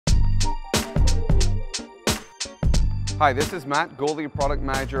Hi, this is Matt, Goalie Product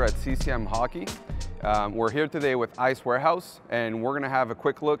Manager at CCM Hockey. We're here today with Ice Warehouse, and we're going to have a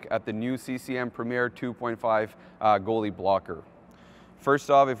quick look at the new CCM Premier 2.5 goalie blocker.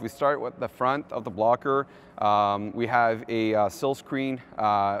 First off, if we start with the front of the blocker, we have a sill screen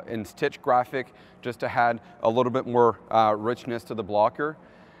and stitch graphic just to add a little bit more richness to the blocker.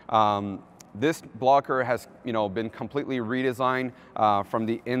 This blocker has been completely redesigned from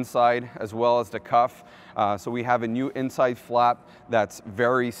the inside as well as the cuff. So we have a new inside flap that's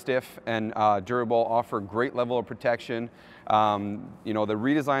very stiff and durable, offer great level of protection. The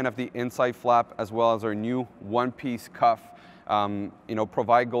redesign of the inside flap as well as our new one-piece cuff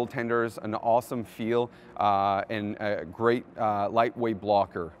provide goaltenders an awesome feel and a great lightweight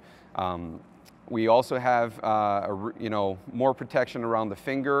blocker. We also have more protection around the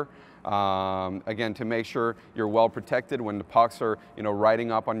finger. Again, to make sure you're well protected when the pucks are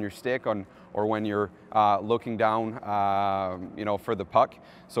riding up on your stick or when you're looking down for the puck.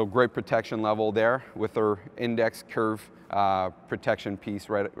 So great protection level there with our index curve protection piece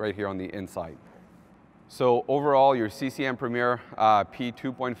right here on the inside. So overall, your CCM Premier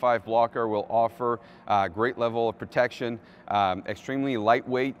P2.5 blocker will offer a great level of protection, extremely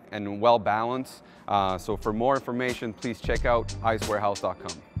lightweight and well balanced. So for more information, please check out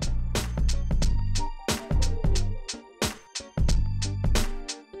icewarehouse.com.